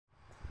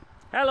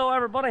Hello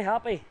everybody,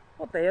 happy.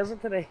 What day is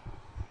it today?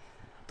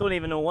 Don't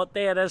even know what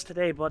day it is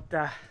today, but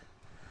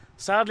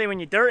sadly when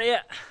you dirty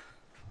it,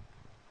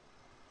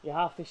 you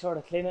have to sort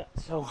of clean it.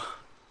 So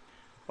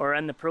we're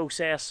in the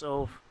process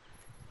of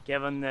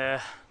giving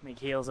the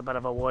McHale's a bit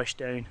of a wash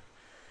down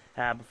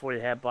before they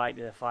head back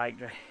to the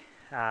factory.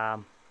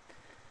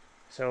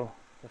 So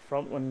the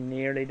front one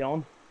nearly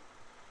done,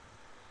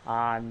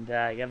 and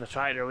give the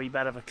tractor a wee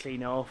bit of a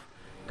clean off.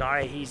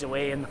 Gary, he's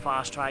away in the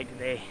Fastrac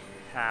today.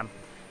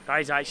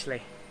 Gary's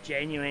actually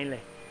genuinely,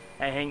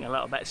 I think, a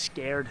little bit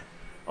scared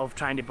of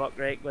trying to buck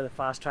rake with a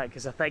Fastrac,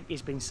 because I think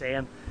he's been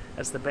saying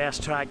it's the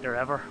best tractor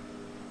ever,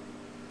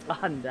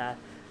 and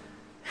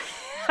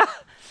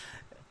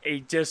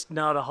he's just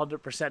not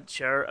 100%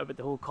 sure about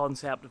the whole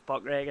concept of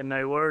buck raking.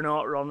 Now, we're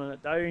not running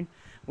it down,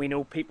 we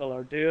know people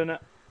are doing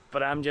it,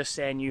 but I'm just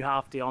saying you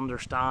have to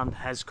understand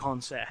his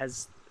concept,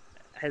 his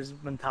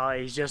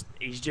mentality.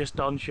 He's just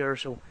unsure,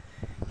 so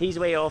he's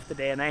way off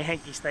today, and I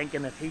think he's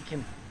thinking if he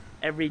can,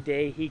 every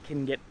day he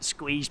can get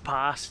squeezed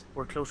past,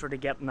 we're closer to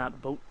getting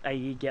that boat,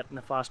 i.e. getting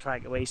the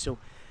Fastrac away. So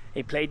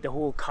he played the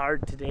whole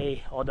card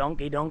today. Oh,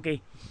 donkey,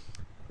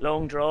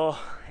 long draw.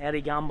 Eddie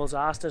Gamble's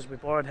asked us, we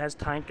borrowed his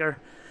tanker,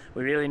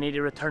 we really need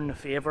to return the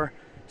favour,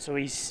 so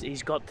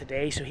he's got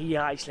today, so he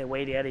actually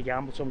away to Eddie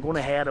Gamble. So I'm going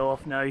to head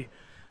off now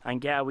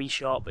and get a wee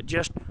shot, but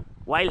just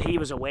while he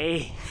was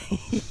away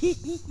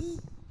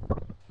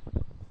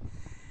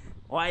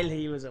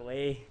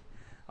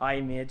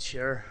I made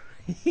sure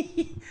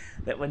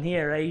that when he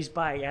arrives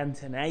back in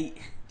tonight,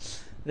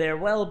 there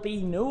will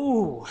be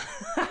no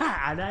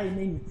and I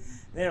mean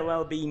there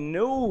will be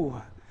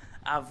no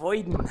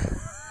avoiding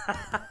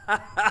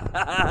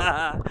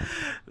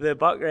the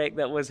buck rake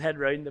that was hid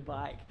round the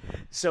back.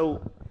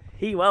 So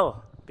he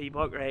will be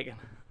buck raking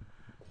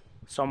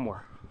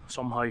somewhere,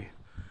 somehow,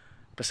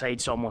 beside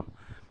someone,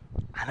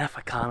 and if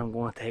I can, I'm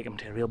going to take him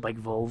to a real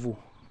big Volvo.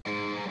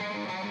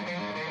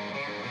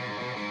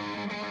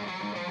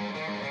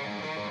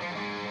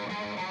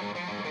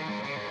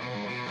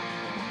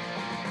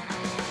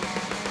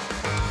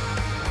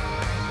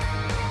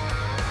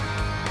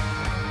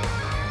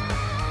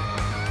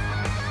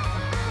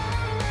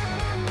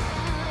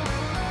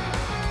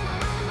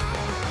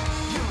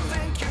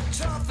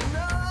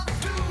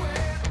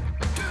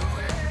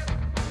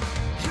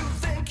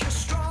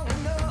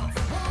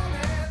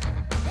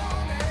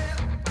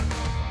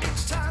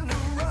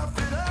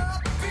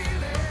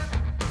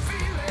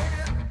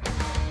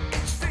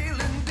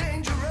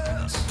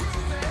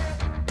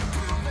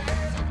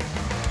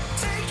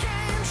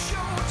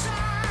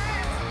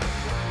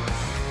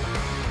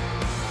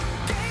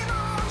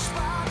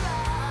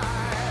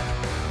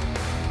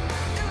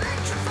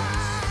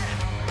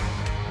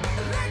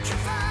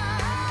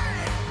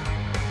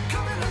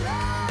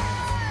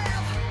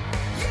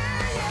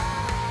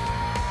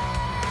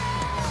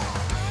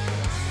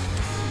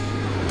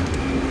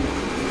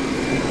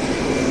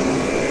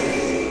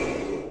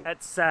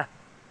 It's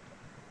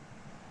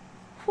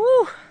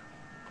whew,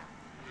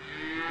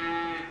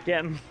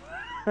 getting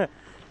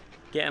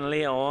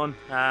late on.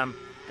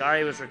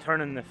 Gary was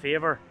returning the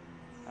favour,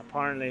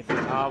 apparently, for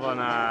having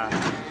a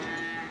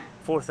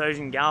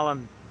 4,000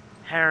 gallon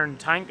Hearn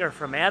tanker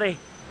from Eddie,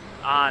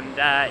 and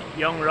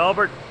young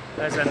Robert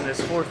is in this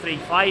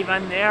 435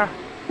 in there.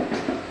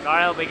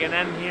 Gary will be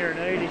getting in here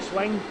now to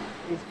swing.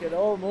 He's got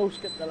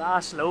almost got the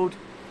last load,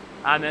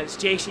 and it's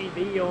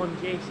JCB on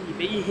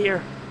JCB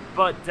here,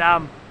 but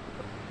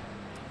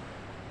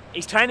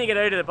he's trying to get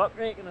out of the buck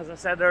raking, as I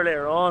said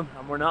earlier on,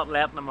 and we're not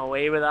letting him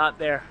away with that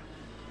there.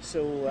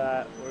 So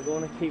we're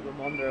going to keep him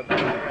under a bit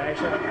of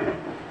pressure.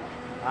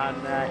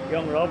 And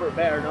young Robert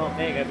better not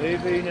make a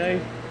boo-boo now.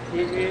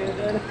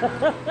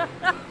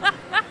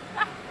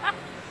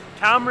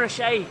 Camera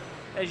shy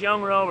is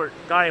young Robert.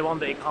 Gary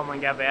wanted to come and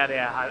give Eddie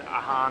a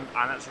hand,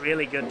 and it's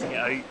really good to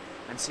get out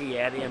and see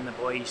Eddie and the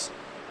boys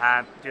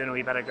doing a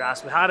wee bit of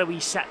grass. We had a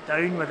wee sit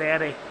down with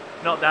Eddie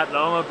not that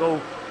long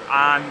ago,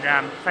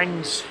 and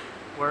things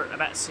were a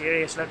bit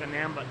serious looking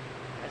then, but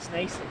it's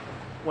nice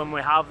when we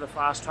have the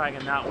Fastrac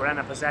and that we're in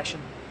a position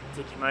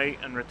to come out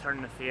and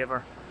return the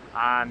favour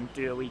and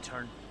do a wee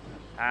turn.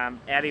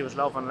 Eddie was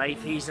loving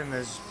life. He's in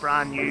his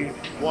brand new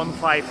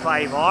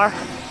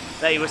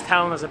 155R that he was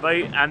telling us about,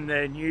 and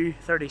the new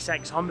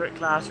 3600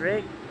 class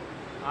rake,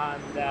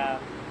 and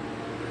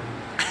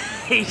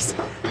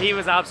he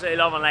was absolutely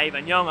loving life.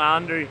 And young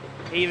Andrew,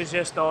 he was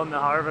just on the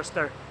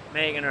harvester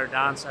making her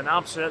dance. An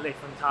absolutely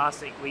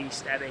fantastic wee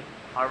steady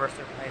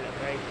harvester pilot,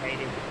 very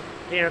tidy.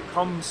 Here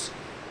comes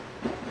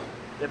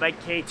the big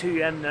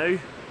K2 in now,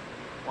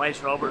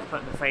 whilst Robert's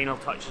putting the final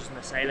touches in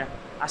the silo.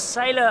 A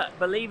silo,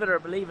 believe it or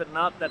believe it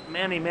not, that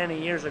many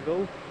years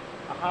ago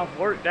I have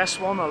worked this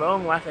one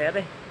along with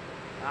Eddie,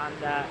 and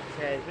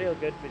it's real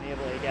good being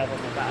able to give him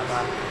a bit of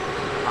a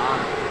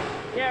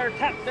hand. Yeah,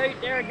 tipped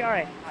out there,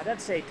 Gary. I did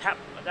say tip,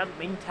 I didn't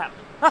mean tip.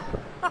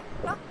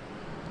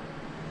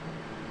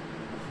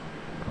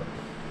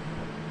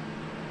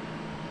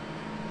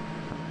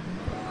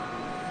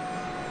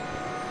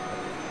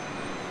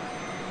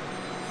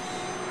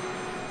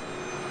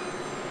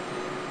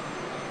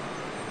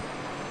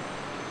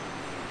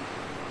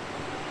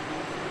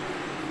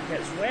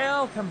 it's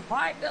well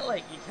compacted,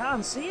 like you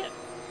can't see it.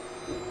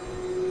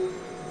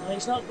 And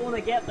he's not going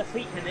to get the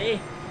feet today.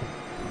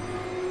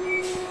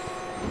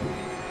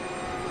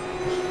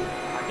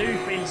 I do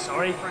feel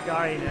sorry for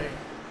Gary now.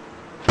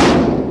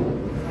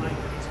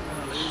 He's going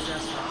to lose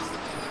this fast.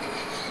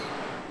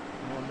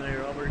 Come on now,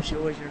 Robert,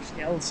 show us your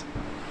skills.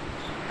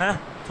 Huh?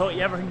 Taught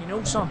you everything you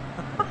know, son.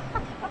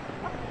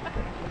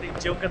 What are you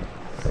joking?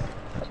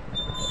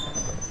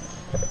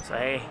 So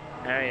hey,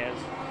 there he is.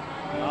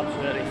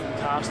 Absolutely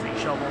fantastic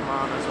shovel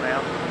man as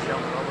well,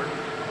 young Robert.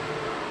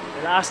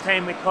 The last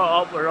time we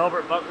caught up with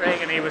Robert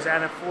Buckregan, he was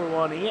in a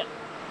 418, and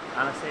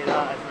I say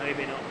that has now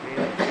been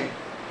upgraded to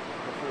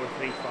the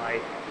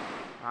 435.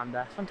 And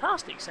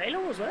fantastic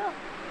silo as well.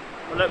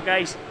 But look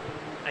guys,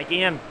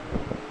 again,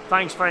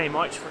 thanks very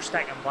much for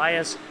sticking by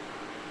us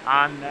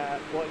and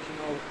watching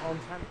all the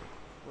content.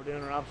 We're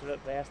doing our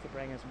absolute best to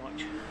bring as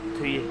much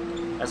to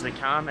you as we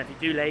can. If you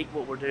do like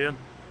what we're doing,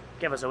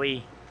 give us a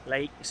wee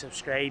like,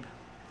 subscribe,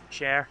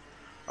 share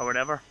or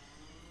whatever,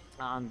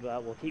 and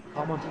we'll keep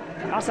coming.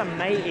 That's a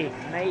mighty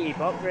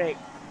buckrake,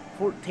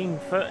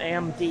 14-foot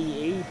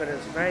MDE, but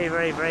it's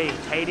very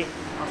tidy.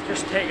 I've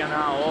just taken that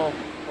off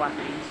with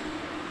these.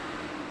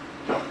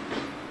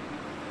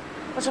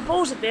 I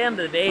suppose at the end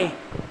of the day,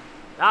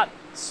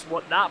 that's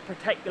what that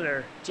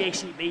particular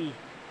JCB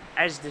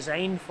is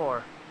designed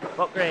for,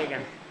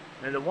 buckraking.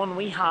 Now the one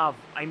we have,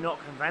 I'm not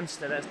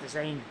convinced that it's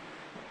designed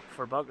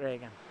for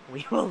buckraking.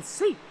 We will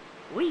see.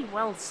 We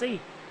will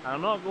see. And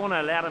I'm not going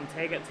to let him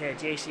take it to a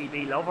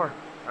JCB lover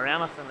or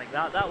anything like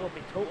that. That would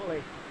be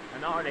totally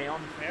and utterly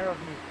unfair of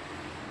me.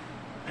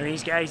 And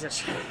these guys,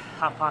 it's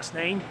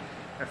 9:30.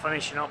 They're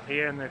finishing up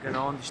here and they're going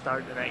on to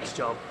start the next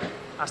job.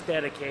 That's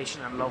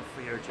dedication and love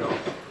for your job.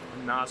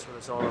 And that's what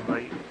it's all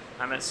about.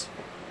 And it's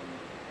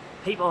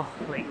people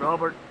like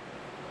Robert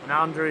and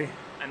Andrew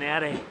and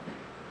Eddie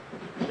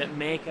that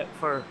make it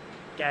for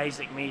guys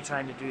like me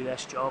trying to do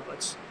this job.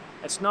 It's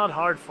not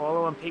hard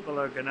following. People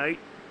are going out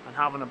and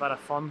having a bit of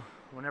fun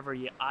whenever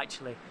you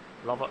actually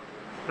love it.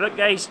 But look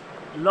guys,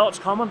 lots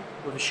coming,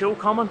 with a show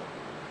coming.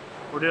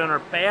 We're doing our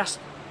best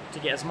to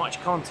get as much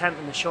content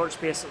in the short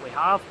space that we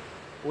have.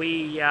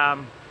 We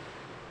have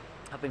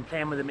been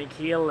playing with the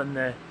McHale and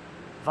the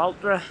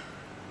Valtra.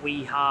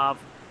 We have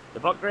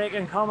the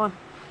buckraking coming.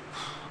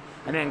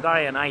 And then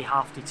Gary and I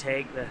have to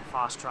take the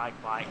Fastrac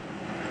back.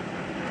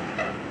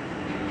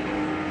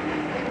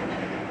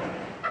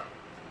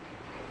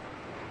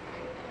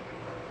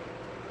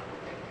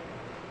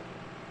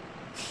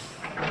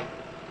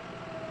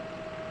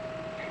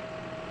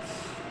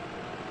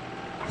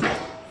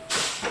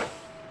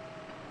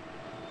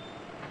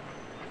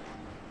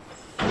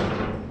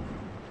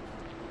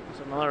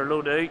 Another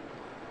load out.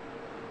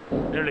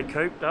 Nearly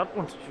cooped that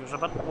one. She was a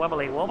bit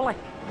wobbly.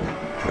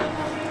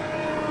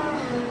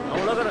 Oh,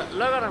 look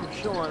at him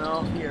showing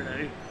off here now.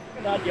 Look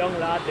at that young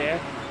lad there.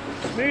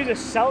 Smooth as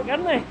silk,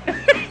 isn't he?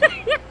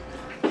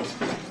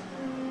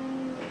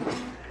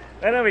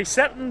 Anyway,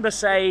 sitting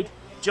beside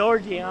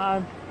Georgie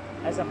Ann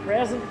as a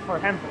present for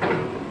him.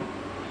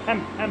 Not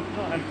him.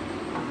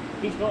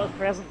 He's got his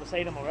present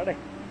beside him already.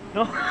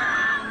 No?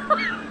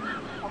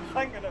 I'm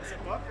thinking it's a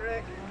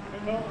buckrake.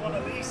 Not one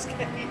of these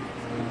guys.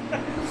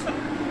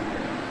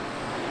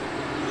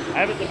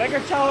 But the bigger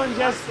challenge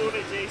is... So the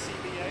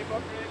JCBA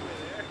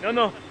buckrake there.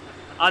 No.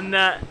 And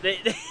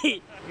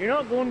you're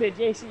not going to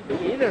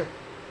JCB either.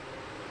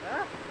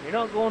 Huh? You're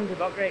not going to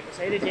buckrake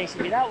beside a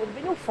JCB. That would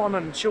be no fun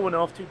in showing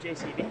off two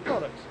JCB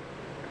products.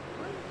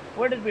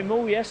 Where did we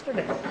mow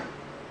yesterday?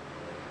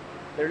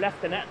 They're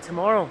lifting it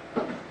tomorrow.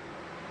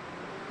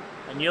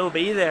 And you'll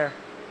be there.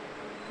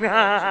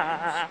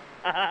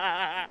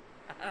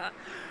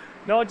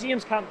 No,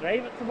 James can't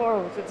drive it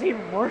tomorrow, so it's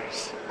even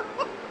worse.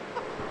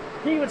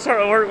 He would sort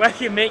of work with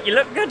you and make you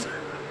look good.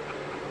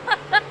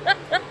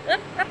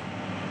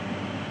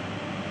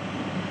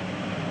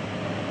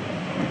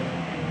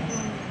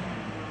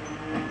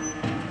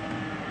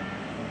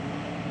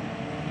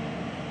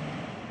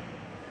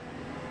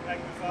 Like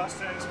the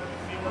Fastrac's what you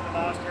feel in the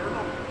last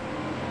hurdle.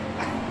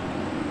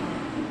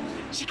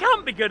 She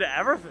can't be good at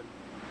everything.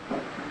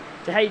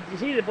 Hey, you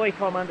see the boy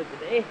commented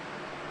today?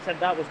 Said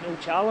that was no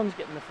challenge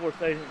getting the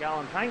 4,000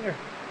 gallon tanker.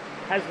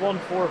 His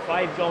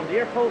 145 John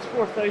Deere pulls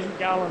 4,000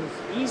 gallons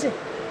easy.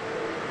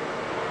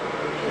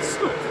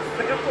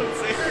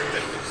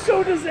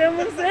 So does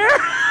Emma's there.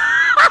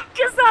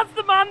 Because that's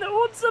the man that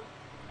owns him.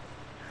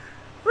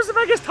 What's the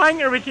biggest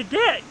tanker we could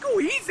get? Go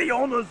easy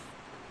on us.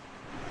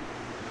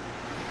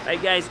 Right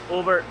guys,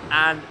 over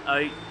and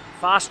out.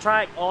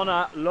 Fastrac on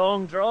a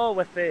long draw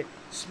with the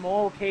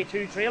small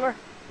K2 trailer.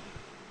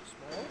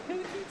 Small K2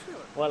 trailer?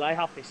 Well, I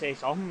have to say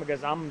something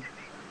because I'm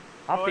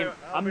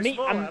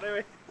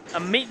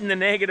meeting the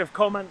negative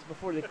comments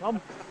before they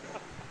come.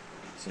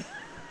 So,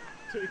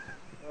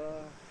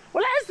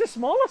 well, it is the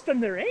smallest in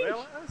the range.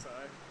 Well, it is,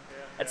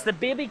 It's the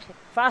baby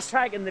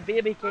Fastrac and the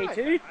baby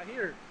K2. I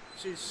hear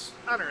she's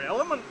in her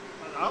element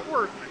at that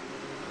work.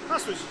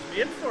 That's what she's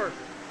made for.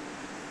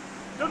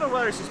 Don't know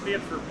whether she's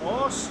made for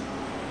boss.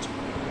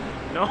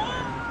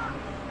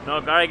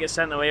 No, Gary gets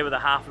sent away with a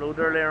half load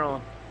earlier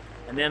on.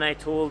 And then I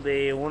told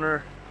the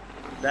owner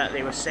that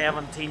they was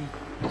 17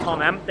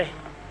 ton empty,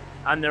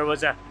 and there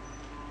was a,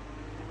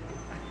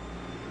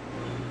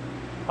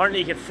 apparently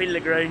you could feel the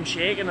ground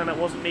shaking and it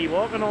wasn't me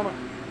walking on it.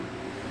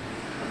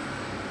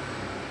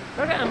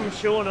 Look at him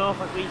showing off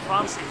a wee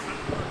fancy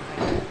footwear.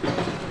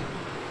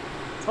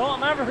 Taught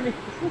him everything.